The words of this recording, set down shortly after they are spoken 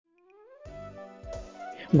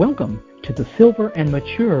Welcome to the Silver and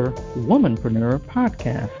Mature Womanpreneur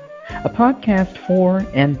Podcast, a podcast for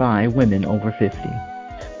and by women over 50,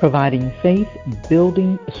 providing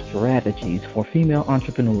faith-building strategies for female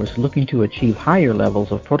entrepreneurs looking to achieve higher levels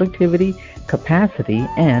of productivity, capacity,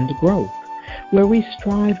 and growth, where we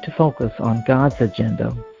strive to focus on God's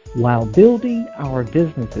agenda while building our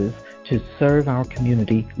businesses to serve our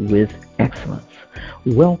community with excellence.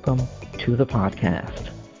 Welcome to the podcast.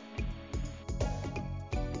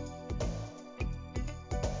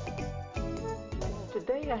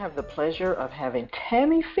 Today I have the pleasure of having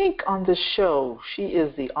Tammy Fink on the show. She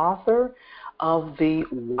is the author of The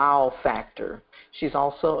Wow Factor. She's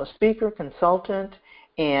also a speaker, consultant,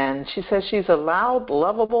 and she says she's a loud,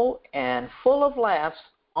 lovable, and full of laughs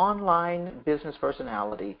online business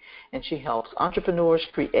personality, and she helps entrepreneurs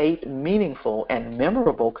create meaningful and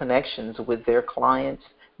memorable connections with their clients,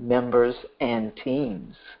 members, and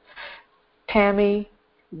teams. Tammy,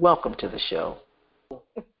 welcome to the show.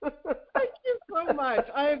 Thank you so much.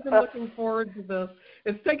 I have been looking forward to this.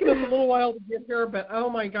 It's taken us a little while to get here, but oh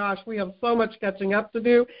my gosh, we have so much catching up to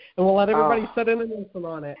do, and we'll let everybody sit in and listen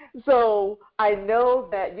on it. So I know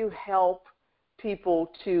that you help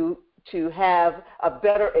people to have a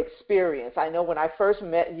better experience. I know when I first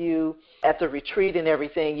met you at the retreat and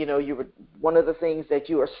everything, you were one of the things that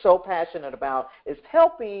you are so passionate about is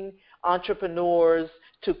helping entrepreneurs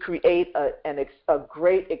to create a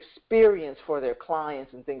great experience for their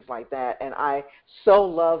clients and things like that. And I so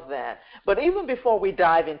love that. But even before we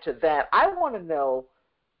dive into that, I want to know,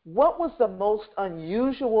 what was the most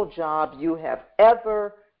unusual job you have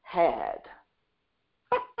ever had?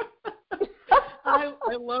 I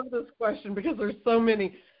love this question because there's so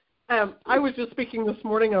many. I was just speaking this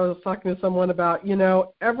morning. I was talking to someone about,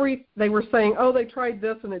 they were saying, oh, they tried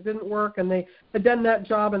this and it didn't work, and they had done that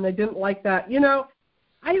job and they didn't like that.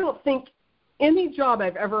 I don't think any job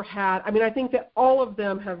I've ever had, I think that all of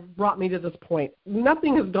them have brought me to this point.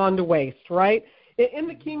 Nothing has gone to waste, right? In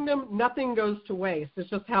the kingdom, nothing goes to waste.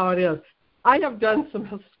 It's just how it is. I have done some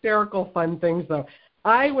hysterical fun things, though.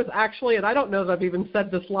 I was actually, and I don't know that I've even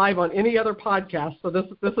said this live on any other podcast, so this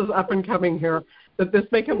is up and coming here, that this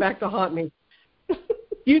may come back to haunt me.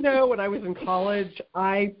 When I was in college,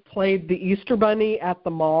 I played the Easter Bunny at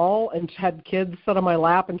the mall and had kids sit on my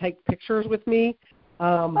lap and take pictures with me.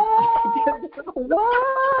 What?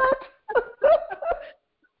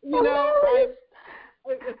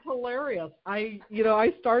 It's hilarious. I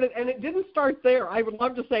started, and it didn't start there. I would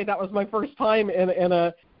love to say that was my first time in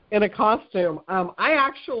a costume. I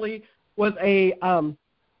actually was a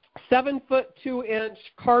 7'2"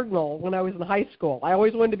 cardinal when I was in high school. I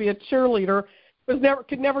always wanted to be a cheerleader.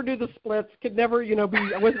 Could never do the splits. Could never,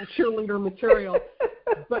 I wasn't cheerleader material.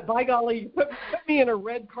 But by golly, put me in a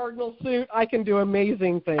red cardinal suit, I can do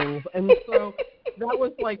amazing things. And so that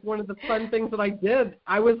was like one of the fun things that I did.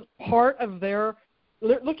 I was part of their,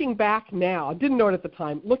 looking back now, I didn't know it at the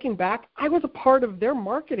time. Looking back, I was a part of their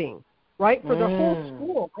marketing, right, for the whole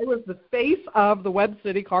school. I was the face of the Webb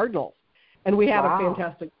City Cardinals. And we had a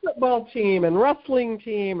fantastic football team and wrestling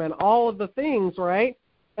team and all of the things, right?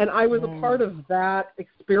 And I was a part of that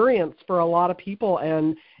experience for a lot of people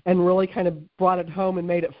and really kind of brought it home and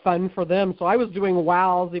made it fun for them. So I was doing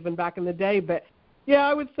wows even back in the day. But, yeah,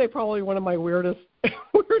 I would say probably one of my weirdest jobs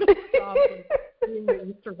was being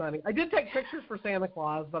the Easter Bunny. I did take pictures for Santa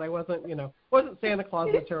Claus, but I wasn't Santa Claus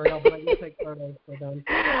material, but I did take photos for them.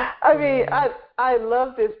 I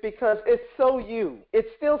love this because it's so you. It's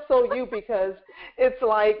still so you because it's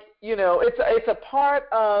like, it's a part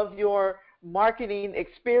of your marketing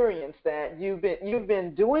experience that you've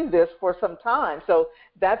been doing this for some time. So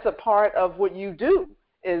that's a part of what you do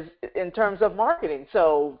is in terms of marketing.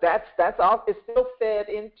 So that's all. It's still fed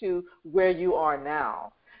into where you are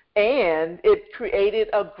now, and it created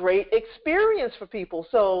a great experience for people.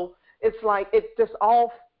 So it's like it just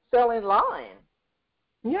all fell in line.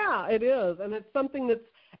 Yeah, it is, and it's something that's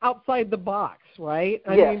outside the box, right?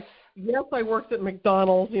 Yes, I worked at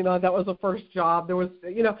McDonald's. That was the first job. There was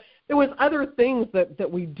other things that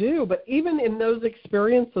we do, but even in those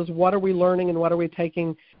experiences, what are we learning and what are we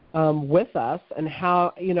taking with us, and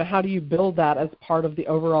how do you build that as part of the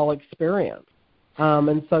overall experience?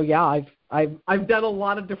 And so, yeah, I've done a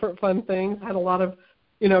lot of different fun things. Had a lot of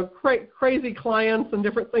crazy clients and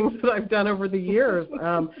different things that I've done over the years.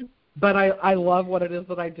 But I love what it is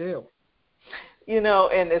that I do.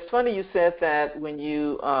 And it's funny you said that when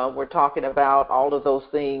you were talking about all of those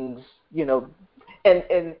things,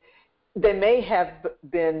 and they may have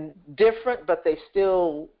been different, but they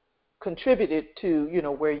still contributed to,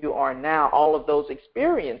 where you are now, all of those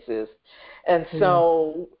experiences. And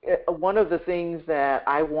so one of the things that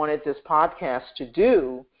I wanted this podcast to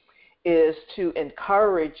do is to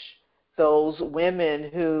encourage those women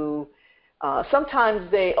who sometimes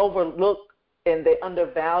they overlook and they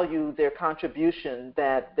undervalue their contribution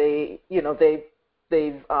that the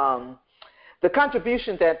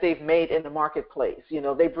contribution that they've made in the marketplace.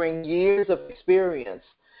 They bring years of experience,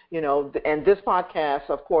 and this podcast,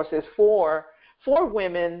 of course, is for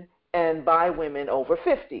women and by women over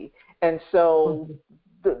 50. And so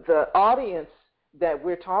the audience that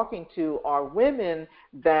we're talking to are women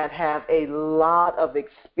that have a lot of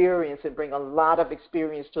experience and bring a lot of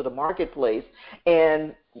experience to the marketplace.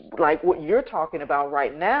 And like what you're talking about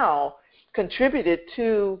right now, contributed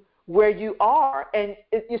to where you are, and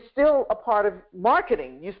you're still a part of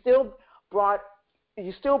marketing. You still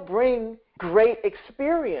bring great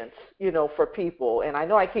experience, for people. And I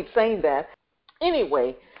know I keep saying that.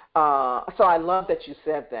 Anyway, so I love that you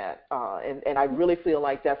said that, and I really feel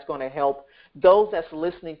like that's going to help those that's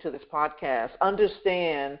listening to this podcast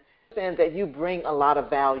understand that you bring a lot of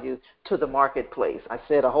value to the marketplace. I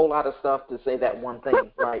said a whole lot of stuff to say that one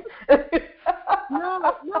thing, right?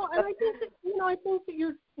 No, and I think that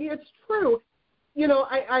it's true.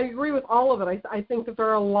 I agree with all of it. I think that there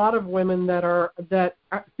are a lot of women that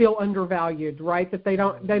feel undervalued, right? That they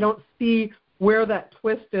don't see where that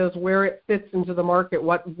twist is, where it fits into the market,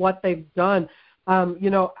 what they've done.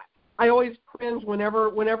 I always cringe whenever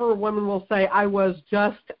a woman will say, "I was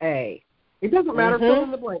just a." It doesn't matter, fill in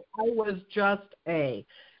the blank. I was just a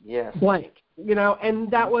blank. And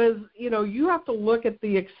that was, you have to look at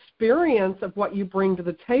the experience of what you bring to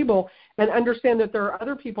the table and understand that there are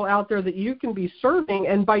other people out there that you can be serving,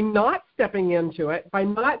 and by not stepping into it, by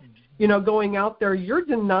not, going out there, you're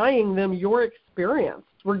denying them your experience,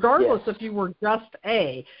 regardless if you were just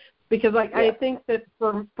a. Because I think that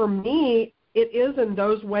for me, it is in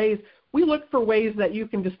those ways. We look for ways that you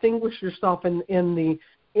can distinguish yourself in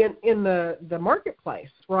the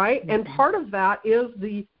marketplace, right? And part of that is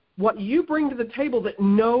what you bring to the table that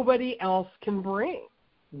nobody else can bring,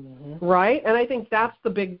 right? And I think that's the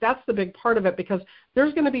big part of it, because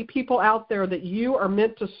there's going to be people out there that you are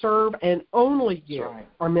meant to serve, and only you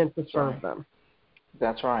are meant to serve them.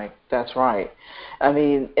 That's right. I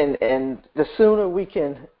mean, and the sooner we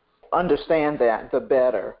can understand that, the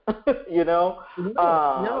better,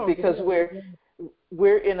 because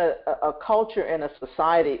we're in a culture and a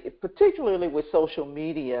society, particularly with social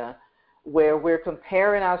media, where we're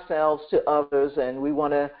comparing ourselves to others, and we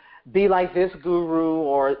want to be like this guru,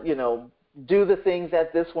 or do the things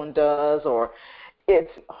that this one does, or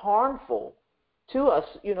it's harmful to us,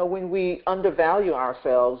 when we undervalue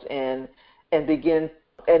ourselves and begin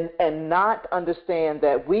and not understand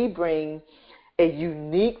that we bring a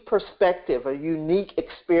unique perspective, a unique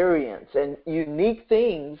experience, and unique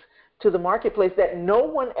things to the marketplace that no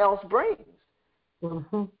one else brings.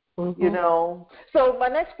 So my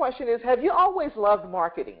next question is, have you always loved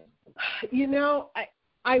marketing?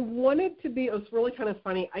 I wanted to be, it was really kind of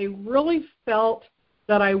funny, I really felt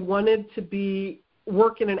that I wanted to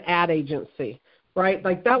work in an ad agency, right?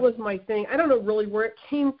 Like that was my thing. I don't know really where it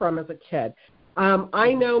came from as a kid.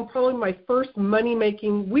 I know probably my first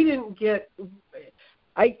money-making,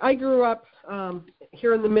 I grew up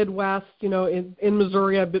here in the Midwest, in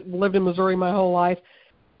Missouri. I've lived in Missouri my whole life.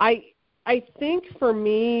 I think for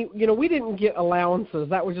me, we didn't get allowances.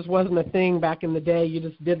 That just wasn't a thing back in the day. You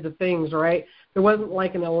just did the things, right? There wasn't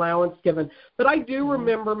like an allowance given. But I do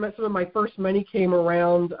remember some of my first money came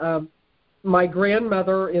around. My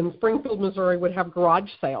grandmother in Springfield, Missouri would have garage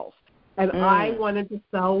sales. And I wanted to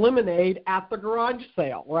sell lemonade at the garage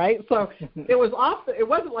sale, right? So it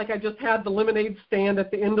wasn't like I just had the lemonade stand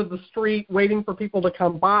at the end of the street waiting for people to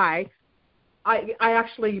come by. I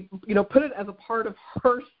actually, put it as a part of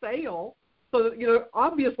her sale, so that,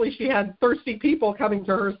 obviously she had thirsty people coming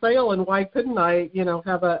to her sale, and why couldn't I,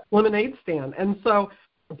 have a lemonade stand? And so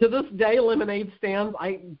to this day, lemonade stands,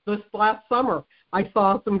 this last summer, I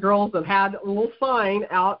saw some girls that had a little sign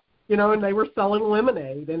out, and they were selling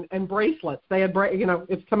lemonade and bracelets. They had,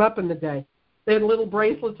 it's come up in the day. They had little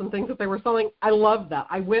bracelets and things that they were selling. I love that.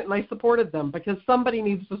 I went and I supported them, because somebody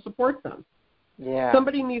needs to support them. Yeah.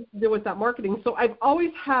 Somebody needs to deal with that marketing. So I've always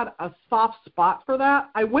had a soft spot for that.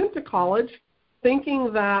 I went to college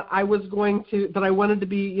thinking that I wanted to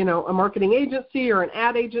be, a marketing agency or an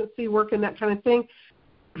ad agency, working that kind of thing.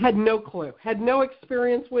 Had no clue, had no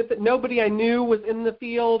experience with it. Nobody I knew was in the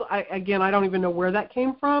field. I don't even know where that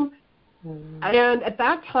came from. And at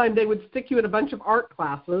that time, they would stick you in a bunch of art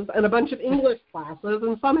classes and a bunch of English classes,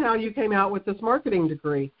 and somehow you came out with this marketing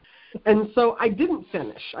degree. And so I didn't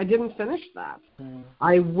finish that.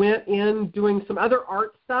 I went in doing some other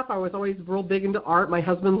art stuff. I was always real big into art. My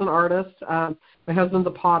husband's an artist. My husband's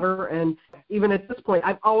a potter. And even at this point,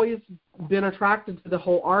 I've always been attracted to the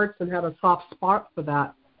whole arts and had a soft spot for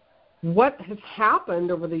that. What has happened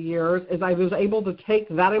over the years is I was able to take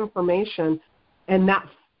that information and that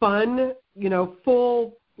fun,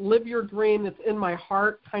 full live your dream that's in my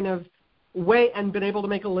heart kind of way and been able to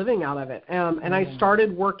make a living out of it. And I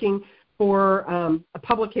started working for a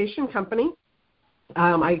publication company.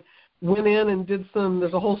 I went in and did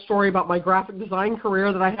there's a whole story about my graphic design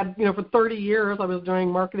career that I had, for 30 years I was doing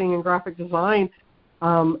marketing and graphic design.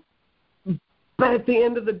 But at the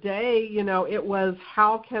end of the day, it was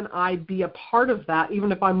how can I be a part of that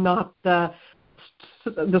even if I'm not the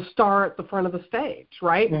star at the front of the stage,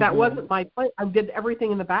 right? That wasn't my plan. I did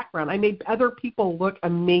everything in the background. I made other people look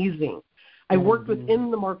amazing. I worked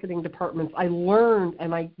within the marketing departments. I learned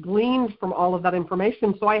and I gleaned from all of that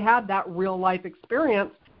information. So I had that real life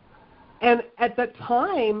experience. And at that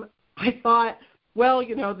time, I thought, well,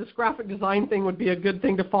 this graphic design thing would be a good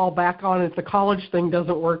thing to fall back on if the college thing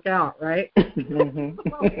doesn't work out, right?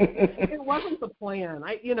 It wasn't the plan.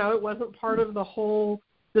 It wasn't part of the whole,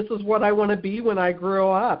 this is what I want to be when I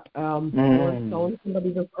grow up. I was telling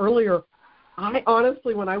somebody this earlier. I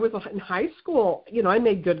honestly, when I was in high school, I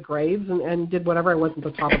made good grades and did whatever. I wasn't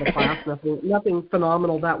the top of the class, nothing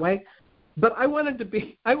phenomenal that way. But I wanted to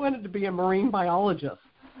be a marine biologist.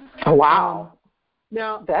 Oh, wow.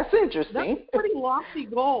 Now that's interesting. That's a pretty lofty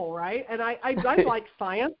goal, right? And I like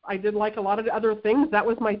science. I did like a lot of other things. That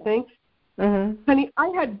was my thing. Honey, I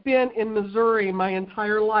had been in Missouri my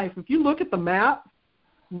entire life. If you look at the map,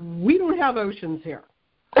 we don't have oceans here.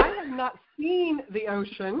 I have not seen the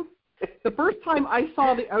ocean. The first time I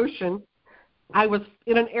saw the ocean, I was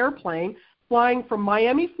in an airplane flying from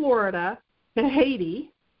Miami, Florida to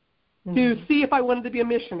Haiti to see if I wanted to be a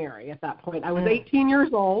missionary at that point. I was 18 years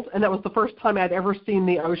old, and that was the first time I'd ever seen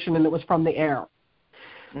the ocean, and it was from the air.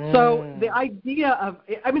 So the idea of,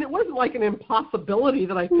 it wasn't like an impossibility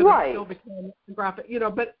that I could have still become a graphic,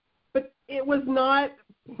 but it was not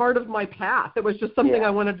part of my path. It was just something I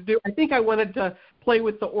wanted to do. I think I wanted to play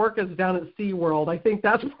with the orcas down at SeaWorld. I think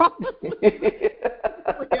that's probably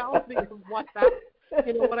the reality of what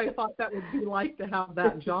what I thought that would be like to have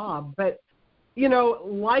that job. But,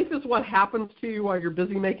 life is what happens to you while you're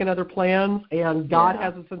busy making other plans, and God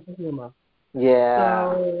has a sense of humor.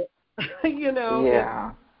 Yeah. So,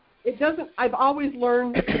 it doesn't, I've always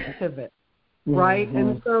learned to pivot, right?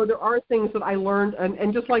 And so there are things that I learned,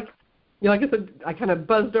 and just like, like I said, I kind of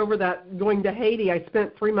buzzed over that going to Haiti. I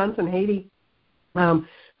spent 3 months in Haiti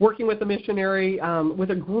working with a missionary,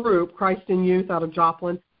 with a group, Christ in Youth, out of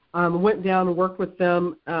Joplin. Went down and worked with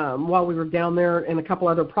them while we were down there and a couple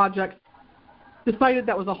other projects. Decided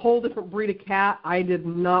that was a whole different breed of cat. I did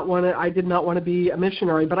not want to be a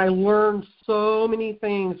missionary, but I learned so many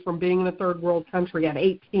things from being in a third world country at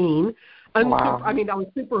 18. Wow. I was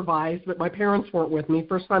supervised, but my parents weren't with me.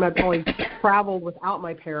 First time I probably traveled without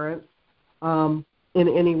my parents in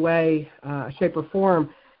any way, shape, or form.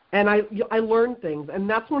 And I learned things, and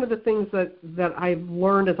that's one of the things that I've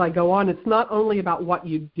learned as I go on. It's not only about what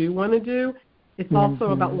you do want to do, it's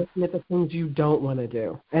also about looking at the things you don't want to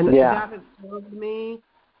do. And that has served me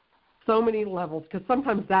so many levels, because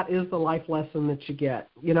sometimes that is the life lesson that you get.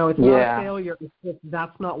 It's not a failure. It's just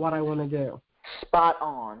that's not what I want to do. Spot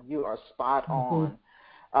on. You are spot on.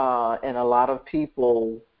 And a lot of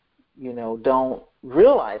people, don't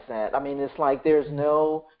realize that. It's like there's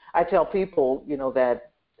no – I tell people,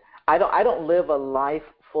 that I don't live a life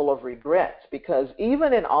full of regrets, because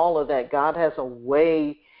even in all of that, God has a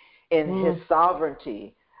way in his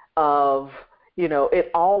sovereignty of, it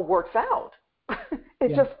all works out.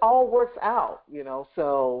 It just all works out,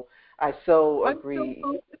 so I so agree.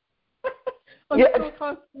 I'm so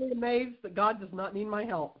constantly amazed that God does not need my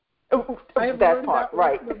help. I have that learned part, that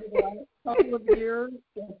right. over the last couple of years.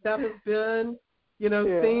 That has been,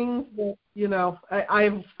 things that,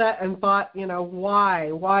 I've sat and thought,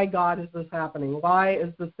 why God is this happening? Why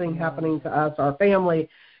is this thing happening to us, our family,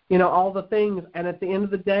 all the things. And at the end of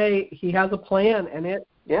the day, he has a plan, and it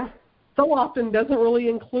so often doesn't really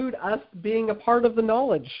include us being a part of the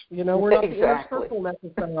knowledge. We're not the inner circle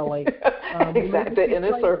necessarily. The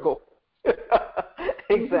inner circle.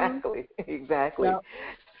 Exactly. Yeah.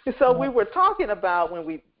 So we were talking about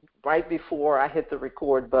right before I hit the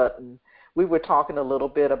record button, we were talking a little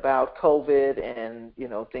bit about COVID and,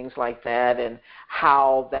 things like that, and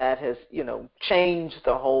how that has, changed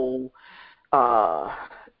the whole,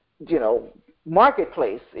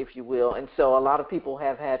 marketplace, if you will. And so a lot of people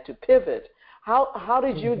have had to pivot. How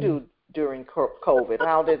did you during COVID?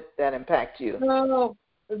 How did that impact you? Oh,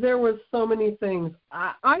 there was so many things.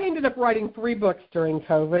 I ended up writing 3 books during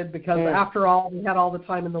COVID because after all, we had all the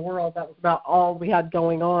time in the world. That was about all we had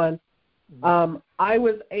going on. I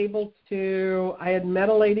was able to, I had met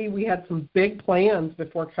a lady. We had some big plans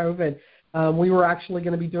before COVID. We were actually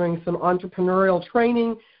going to be doing some entrepreneurial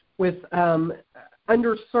training with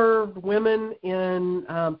underserved women in,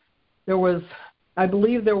 I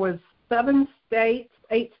believe there was 8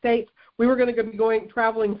 states. We were going to be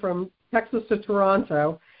traveling from Texas to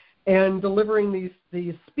Toronto and delivering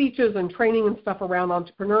these speeches and training and stuff around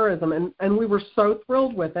entrepreneurism, and we were so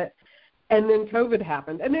thrilled with it. And then COVID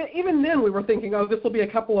happened. And then, even then we were thinking, this will be a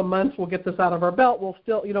couple of months, we'll get this out of our belt. We'll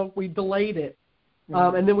still, we delayed it.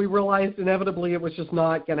 And then we realized inevitably it was just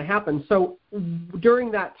not going to happen. So during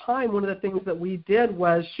that time, one of the things that we did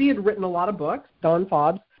was she had written a lot of books, Dawn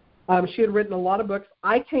Fobbs. She had written a lot of books.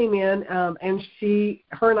 I came in and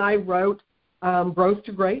her and I wrote Growth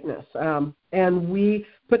to Greatness. And we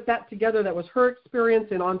put that together. That was her experience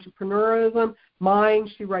in entrepreneurism. Mine,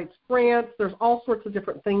 she writes grants. There's all sorts of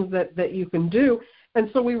different things that you can do. And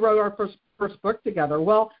so we wrote our first book together.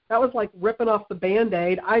 Well, that was like ripping off the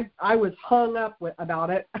Band-Aid. I was hung up about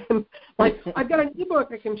it. Like, I've got an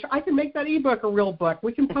ebook. I can make that ebook a real book.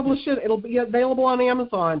 We can publish it. It'll be available on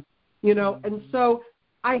Amazon, And so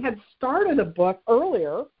I had started a book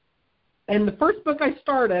earlier, and the first book I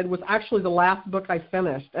started was actually the last book I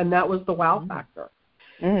finished, and that was The Wow Factor.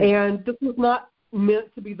 And this was not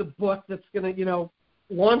meant to be the book that's going to,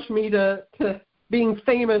 launch me to being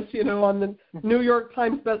famous, on the New York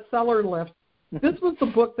Times bestseller list. This was the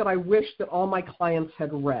book that I wish that all my clients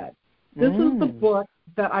had read. This is the book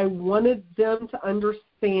that I wanted them to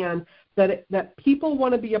understand that people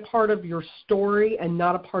want to be a part of your story and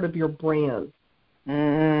not a part of your brand.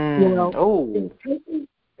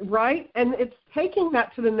 Right? And it's taking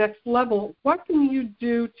that to the next level. What can you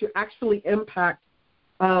do to actually impact,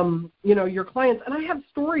 your clients? And I have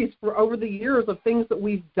stories for over the years of things that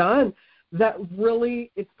we've done that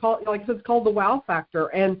really, it's called the Wow Factor.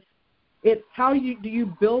 And it's how do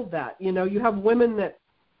you build that? You have women that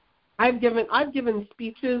I've given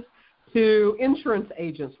speeches to insurance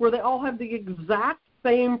agents where they all have the exact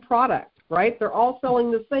same product, right? They're all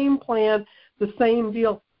selling the same plan, the same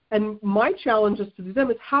deal. And my challenge is to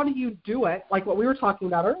them is, how do you do it, like what we were talking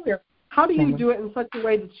about earlier, how do you do it in such a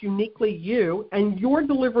way that's uniquely you, and you're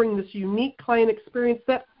delivering this unique client experience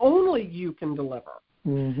that only you can deliver?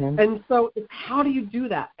 And so it's, how do you do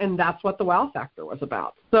that? And that's what the Wow Factor was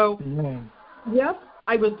about. So, yes,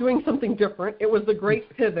 I was doing something different. It was a great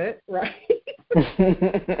pivot, right?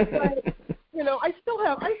 But, I still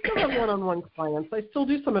have one-on-one clients. I still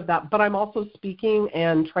do some of that, but I'm also speaking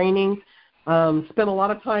and training. Spent a lot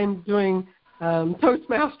of time doing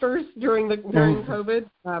Toastmasters during COVID.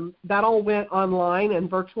 That all went online and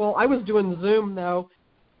virtual. I was doing Zoom, though,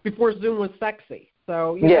 before Zoom was sexy.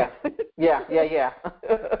 So yeah. That's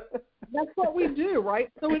what we do,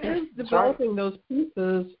 right? So it is developing those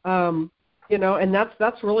pieces, and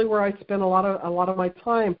that's really where I spend a lot of my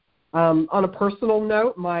time. On a personal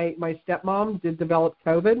note, my stepmom did develop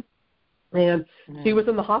COVID, and she was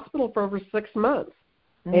in the hospital for over 6 months.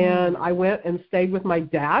 And I went and stayed with my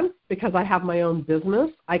dad because I have my own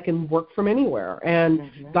business. I can work from anywhere,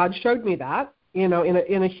 and God showed me that, in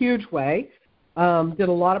a huge way. Did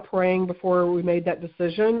a lot of praying before we made that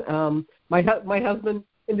decision. My husband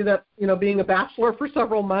ended up, being a bachelor for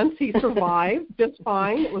several months. He survived just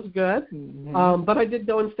fine. It was good. But I did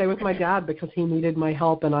go and stay with my dad because he needed my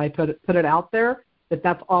help, and I put it out there that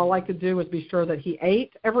that's all I could do was be sure that he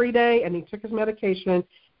ate every day and he took his medication.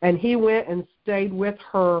 And he went and stayed with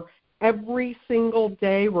her every single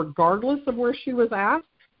day, regardless of where she was at,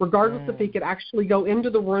 regardless if he could actually go into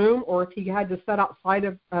the room or if he had to sit outside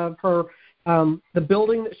of her, the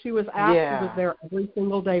building that she was at. He was there every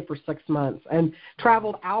single day for 6 months and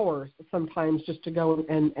traveled hours sometimes just to go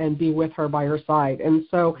and be with her by her side. And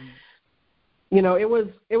so, it was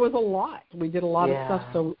a lot. We did a lot of stuff.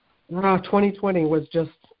 So 2020 was just,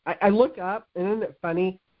 I look up, and isn't it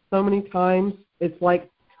funny? So many times it's like,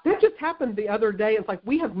 that just happened the other day. It's like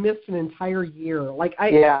we have missed an entire year. Like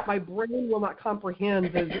my brain will not comprehend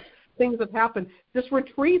the things that happened. This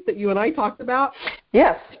retreat that you and I talked about.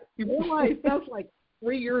 Yes. You realize that's like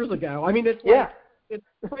 3 years ago. I mean, it's like it's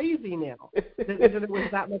crazy now that it was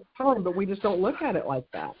that much time, but we just don't look at it like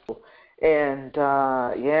that. And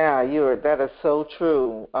that is so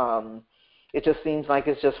true. It just seems like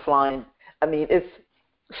it's just flying. I mean, it's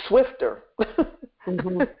swifter.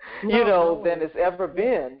 Than it's ever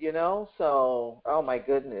been, So, oh my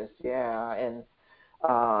goodness, and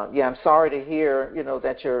I'm sorry to hear,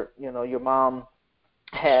 that your mom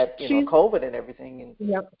had COVID and everything. And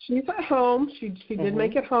yep, she's at home. She did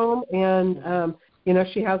make it home, and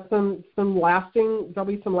she has some lasting. There'll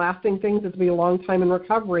be some lasting things. It'll be a long time in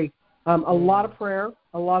recovery. A lot of prayer,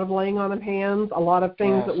 a lot of laying on of hands, a lot of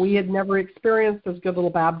things that we had never experienced as good little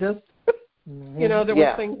Baptists. There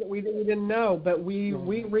were things that we didn't know, but we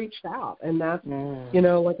reached out, and that's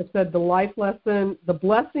like I said, the life lesson, the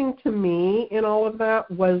blessing to me in all of that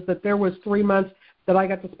was that there was 3 months that I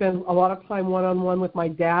got to spend a lot of time one-on-one with my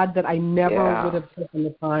dad that I never would have taken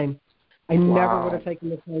the time. I never would have taken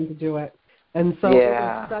the time to do it, and so it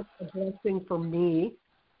was such a blessing for me.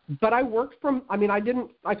 But I worked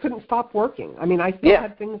I couldn't stop working. I still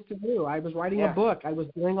had things to do. I was writing a book. I was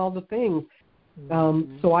doing all the things.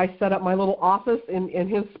 So I set up my little office in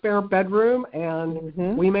his spare bedroom, and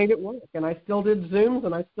we made it work. And I still did Zooms,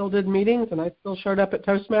 and I still did meetings, and I still showed up at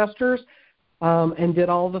Toastmasters and did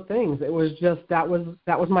all the things. It was just that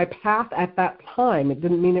was my path at that time. It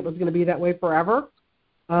didn't mean it was going to be that way forever.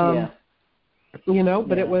 But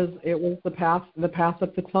it was the path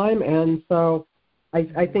at the time, and so.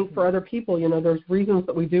 I think for other people, there's reasons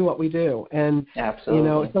that we do what we do, and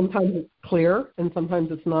sometimes it's clear, and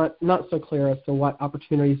sometimes it's not so clear as to what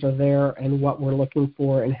opportunities are there and what we're looking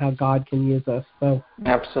for and how God can use us. So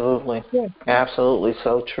absolutely,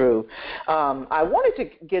 so true. I wanted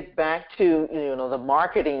to get back to the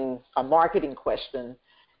marketing question.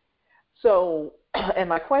 So. And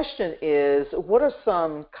my question is, what are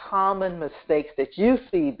some common mistakes that you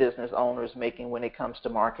see business owners making when it comes to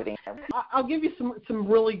marketing? I'll give you some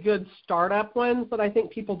really good startup ones that I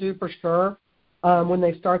think people do for sure when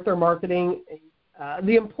they start their marketing.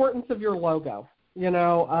 The importance of your logo.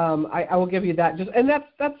 I will give you that. And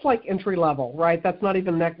that's like entry level, right? That's not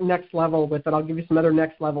even next level with it. I'll give you some other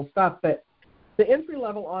next level stuff. But the entry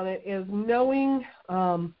level on it is knowing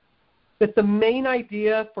that the main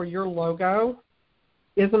idea for your logo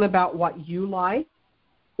isn't about what you like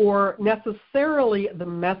or necessarily the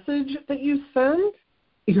message that you send.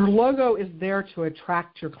 Your logo is there to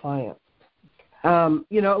attract your clients.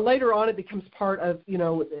 Later on it becomes part of,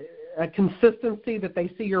 a consistency that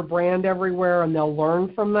they see your brand everywhere and they'll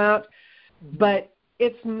learn from that. But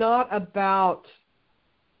it's not about,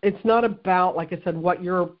 like I said, what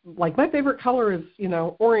you're, like my favorite color is,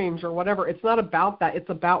 orange or whatever. It's not about that. It's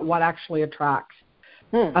about what actually attracts.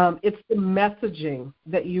 It's the messaging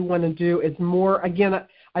that you want to do. It's more, again,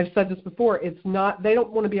 I've said this before, it's not, they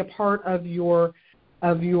don't want to be a part of your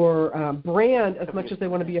brand as much as they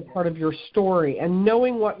want to be a part of your story. And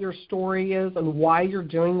knowing what your story is and why you're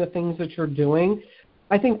doing the things that you're doing,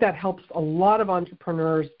 I think that helps a lot of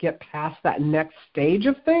entrepreneurs get past that next stage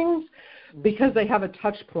of things because they have a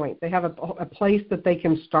touch point. They have a place that they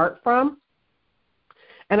can start from.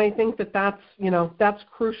 And I think that's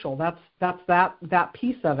crucial. That's that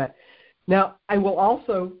piece of it. Now, I will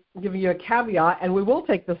also give you a caveat, and we will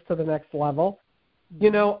take this to the next level.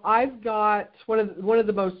 I've got one of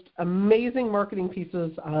the most amazing marketing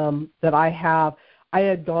pieces that I have. I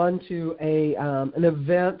had gone to an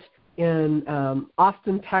event in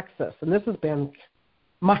Austin, Texas, and this has been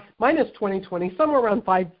mine is 2020, somewhere around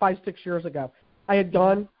 6 years ago. I had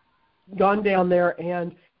gone down there,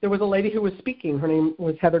 and there was a lady who was speaking. Her name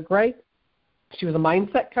was Heather Gray. She was a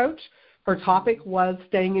mindset coach. Her topic was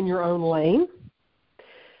staying in your own lane.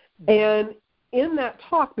 And in that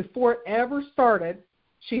talk, before it ever started,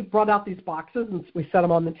 she brought out these boxes, and we set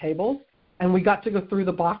them on the tables, and we got to go through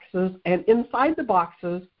the boxes. And inside the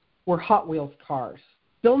boxes were Hot Wheels cars,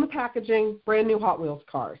 still in the packaging, brand new Hot Wheels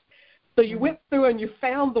cars. So you went through and you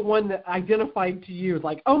found the one that identified to you,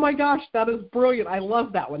 like, oh my gosh, that is brilliant. I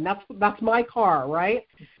love that one. That's my car, right?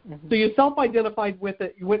 So you self-identified with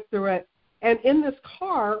it. You went through it. And in this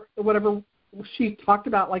car, whatever she talked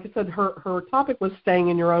about, like I said, her topic was staying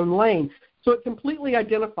in your own lane. So it completely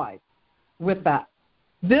identified with that.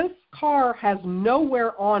 This car has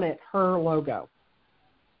nowhere on it her logo.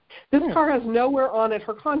 This car has nowhere on it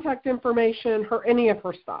her contact information, any of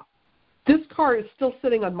her stuff. This car is still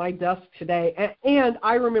sitting on my desk today, and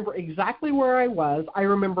I remember exactly where I was. I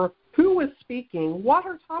remember who was speaking, what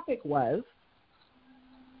her topic was.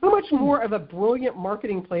 How much more of a brilliant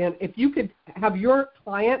marketing plan if you could have your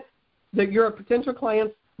client, your potential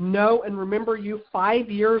clients, know and remember you 5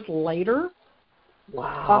 years later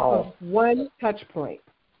off of one touch point.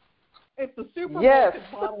 If the Super Bowl could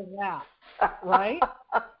bottle that, right?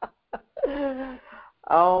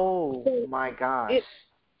 Oh, my gosh.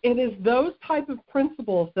 It is those type of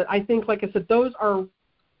principles that I think, like I said, those are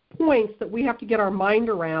points that we have to get our mind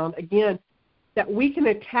around, again, that we can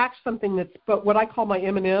attach something that's, but what I call my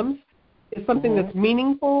M&Ms, is something that's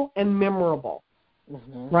meaningful and memorable,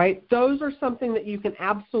 right? Those are something that you can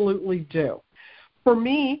absolutely do. for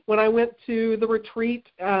me, when I went to the retreat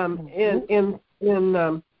in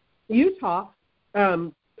Utah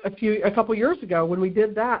a couple years ago, when we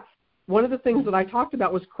did that, one of the things that I talked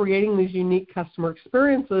about was creating these unique customer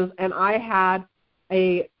experiences, and I had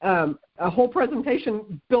a whole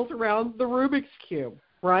presentation built around the Rubik's Cube,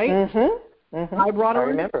 right? I brought a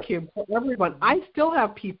Rubik's Cube for everyone. I still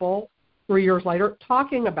have people 3 years later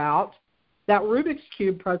talking about that Rubik's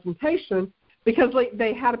Cube presentation because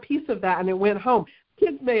they had a piece of that and it went home.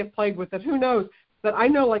 Kids may have played with it, who knows? But I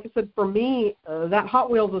know, like I said, for me, that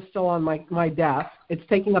Hot Wheels is still on my desk. It's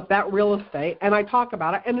taking up that real estate, and I talk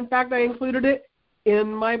about it. And, in fact, I included it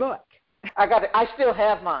in my book. I got it. I still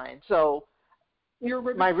have mine. So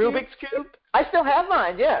my Rubik's Cube, I still have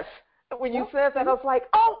mine, yes. When you said that, I was like,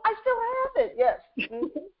 oh, I still have it, yes.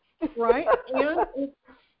 Right? And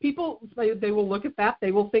people, they will look at that.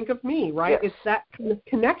 They will think of me, right? Yes. It's that kind of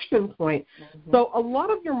connection point. So a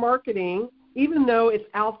lot of your marketing, even though it's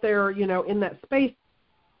out there, in that space,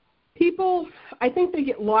 people, I think they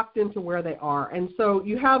get locked into where they are. And so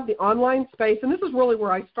you have the online space, and this is really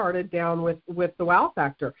where I started down with the wow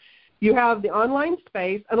factor. You have the online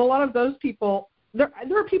space, and a lot of those people, there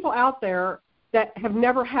are people out there that have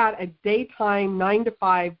never had a daytime 9 to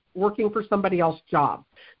 5 working for somebody else's job.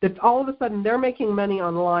 That all of a sudden they're making money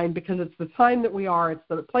online because it's the time that we are, it's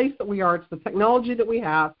the place that we are, it's the technology that we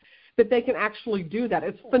have, that they can actually do that.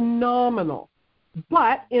 It's phenomenal.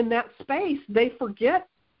 But in that space, they forget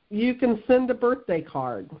you can send a birthday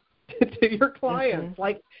card to your clients.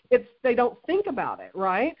 Like they don't think about it,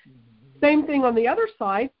 right? Same thing on the other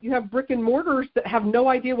side. You have brick and mortars that have no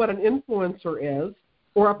idea what an influencer is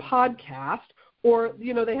or a podcast, or,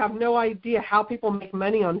 they have no idea how people make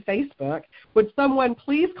money on Facebook. Would someone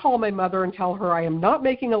please call my mother and tell her I am not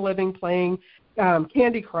making a living playing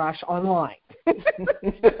Candy Crush online?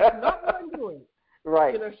 Not what I'm doing.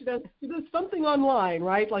 Right. She does something online,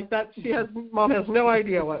 right? Like that. Mom has no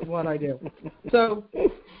idea what I do. So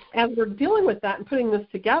as we're dealing with that and putting this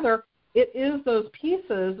together, it is those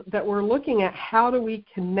pieces that we're looking at. How do we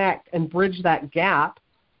connect and bridge that gap?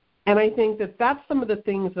 And I think that's some of the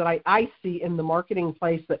things that I see in the marketing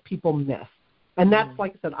place that people miss. And that's,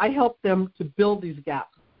 like I said, I help them to build these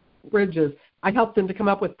gap bridges. I help them to come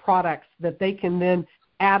up with products that they can then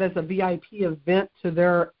add as a VIP event to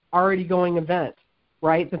their already going event,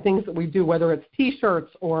 right? The things that we do, whether it's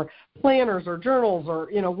T-shirts or planners or journals or,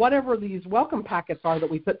 whatever these welcome packets are that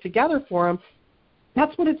we put together for them,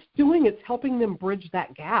 that's what it's doing. It's helping them bridge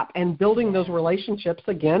that gap and building those relationships,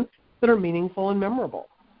 again, that are meaningful and memorable.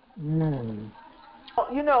 When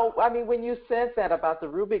you said that about the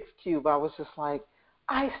Rubik's Cube, I was just like,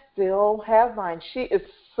 I still have mine. She is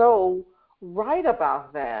so right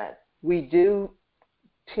about that. We do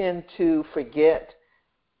tend to forget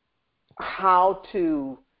how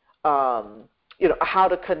to, how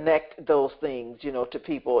to connect those things, to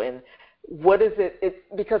people. And what is it?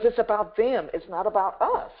 Because it's about them. It's not about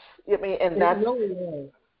us. That's really is.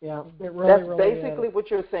 Yeah, that's basically what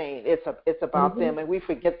you're saying. It's about them, and we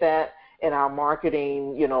forget that in our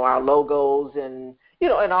marketing, our logos and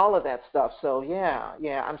and all of that stuff. So yeah,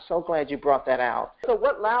 I'm so glad you brought that out. So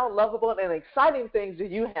what loud, lovable, and exciting things do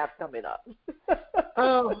you have coming up?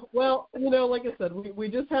 Oh, well, like I said, we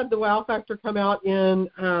just had the Wow Factor come out in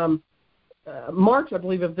March, I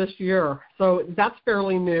believe, of this year. So that's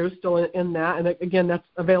fairly new, still in that. And again, that's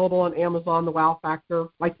available on Amazon, the Wow Factor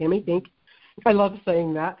by Tammy, Fink. I love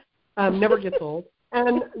saying that. Never gets old.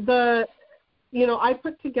 And I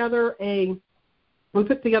put together a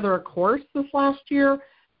course this last year,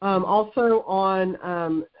 also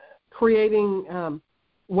on creating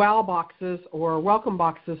wow boxes or welcome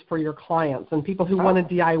boxes for your clients and people who want to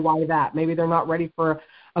DIY that. Maybe they're not ready for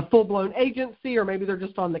a full-blown agency, or maybe they're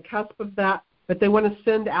just on the cusp of that, but they want to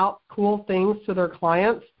send out cool things to their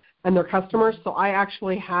clients and their customers. So I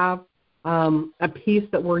actually have a piece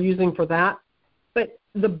that we're using for that. But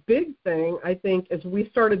the big thing, I think, is we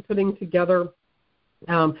started putting together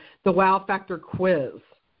the Wow Factor quiz.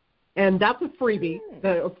 And that's a freebie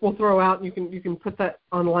that we'll throw out. You can put that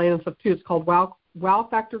online and stuff too. It's called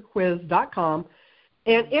wowfactorquiz.com.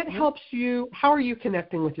 And it helps you. How are you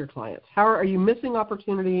connecting with your clients? How are you missing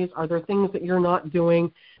opportunities? Are there things that you're not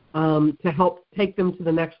doing to help take them to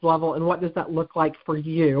the next level? And what does that look like for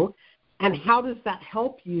you? And how does that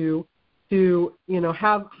help you to,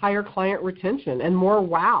 have higher client retention and more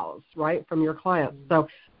wows, right, from your clients? So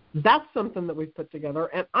that's something that we've put together.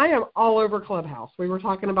 And I am all over Clubhouse. We were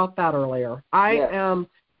talking about that earlier. I'm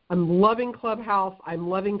loving Clubhouse. I'm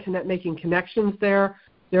loving making connections there.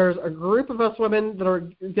 There's a group of us women that are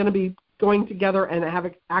going to be going together and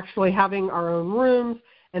having our own rooms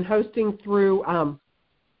and hosting through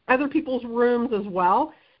other people's rooms as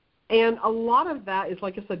well. And a lot of that is,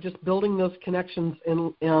 like I said, just building those connections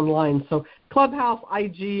online. So Clubhouse,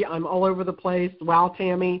 IG, I'm all over the place. Wow,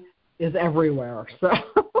 Tammy is everywhere. So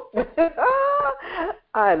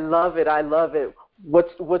I love it. I love it.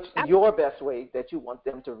 What's your best way that you want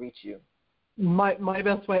them to reach you? My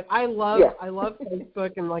best way. I love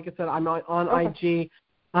Facebook, and like I said, I'm on IG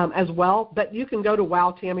as well. But you can go to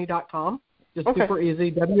wowtammy.com. Just super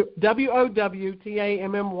easy.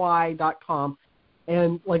 WOWTAMMY.com.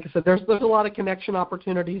 And like I said, there's a lot of connection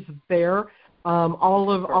opportunities there.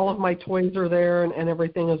 All of my toys are there and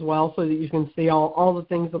everything as well, so that you can see all the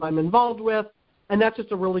things that I'm involved with. And that's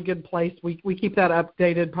just a really good place. We keep that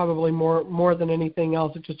updated probably more than anything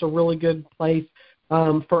else. It's just a really good place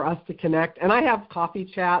for us to connect. And I have coffee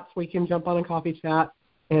chats. We can jump on a coffee chat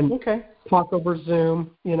and talk over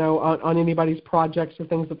Zoom, on anybody's projects or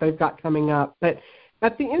things that they've got coming up. But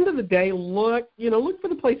at the end of the day, look for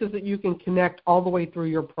the places that you can connect all the way through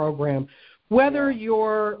your program. Whether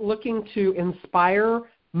you're looking to inspire,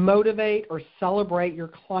 motivate, or celebrate your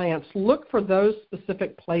clients, look for those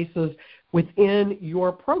specific places within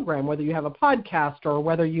your program, whether you have a podcast or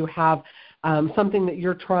whether you have something that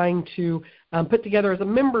you're trying to put together as a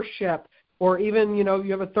membership, or even, you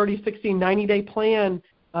have a 30, 60, 90-day plan,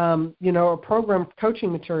 a program for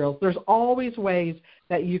coaching materials. There's always ways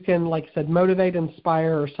that you can, like I said, motivate,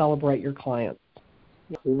 inspire, or celebrate your clients.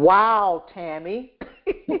 Wow, Tammy.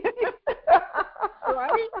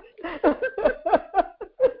 Right?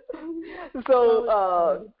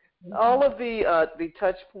 So all of the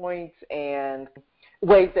touch points and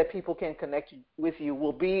ways that people can connect with you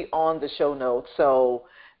will be on the show notes. So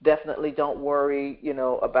definitely don't worry,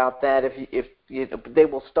 about that. If they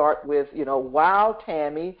will start with, wow,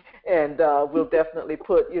 Tammy, and we'll definitely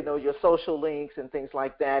put, your social links and things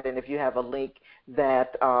like that. And if you have a link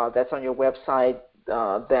that's on your website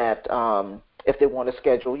if they want to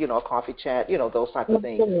schedule, a coffee chat, those types of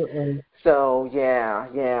things. Absolutely. So,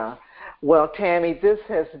 yeah. Well, Tammy, this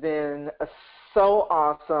has been so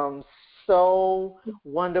awesome, so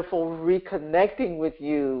wonderful reconnecting with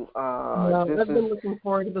you. I've been looking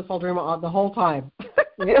forward to this whole dream the whole time.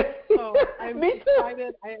 Yeah. So I'm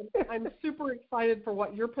excited. I'm super excited for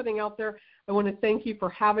what you're putting out there. I want to thank you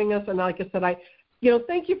for having us. And like I said,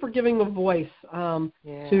 thank you for giving a voice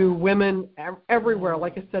to women everywhere.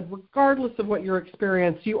 Like I said, regardless of what your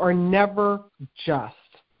experience, you are never just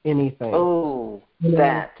anything. Oh,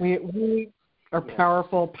 that. We are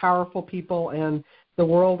powerful people, and the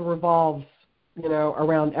world revolves,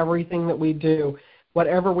 around everything that we do.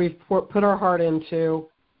 Whatever we've put our heart into,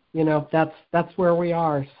 that's where we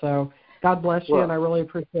are. So God bless you, and I really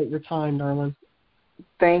appreciate your time, darling.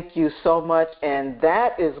 Thank you so much. And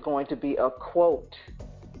that is going to be a quote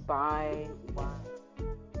by...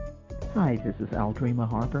 Hi, this is Aldrima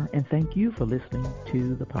Harper, and thank you for listening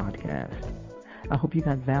to the podcast. I hope you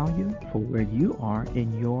got value for where you are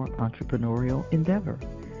in your entrepreneurial endeavor.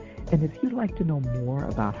 And if you'd like to know more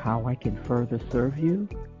about how I can further serve you,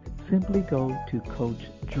 simply go to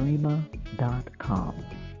CoachDreama.com.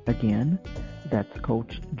 Again, that's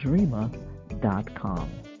CoachDreama.com.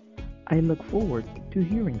 I look forward to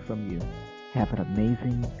hearing from you. Have an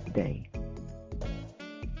amazing day.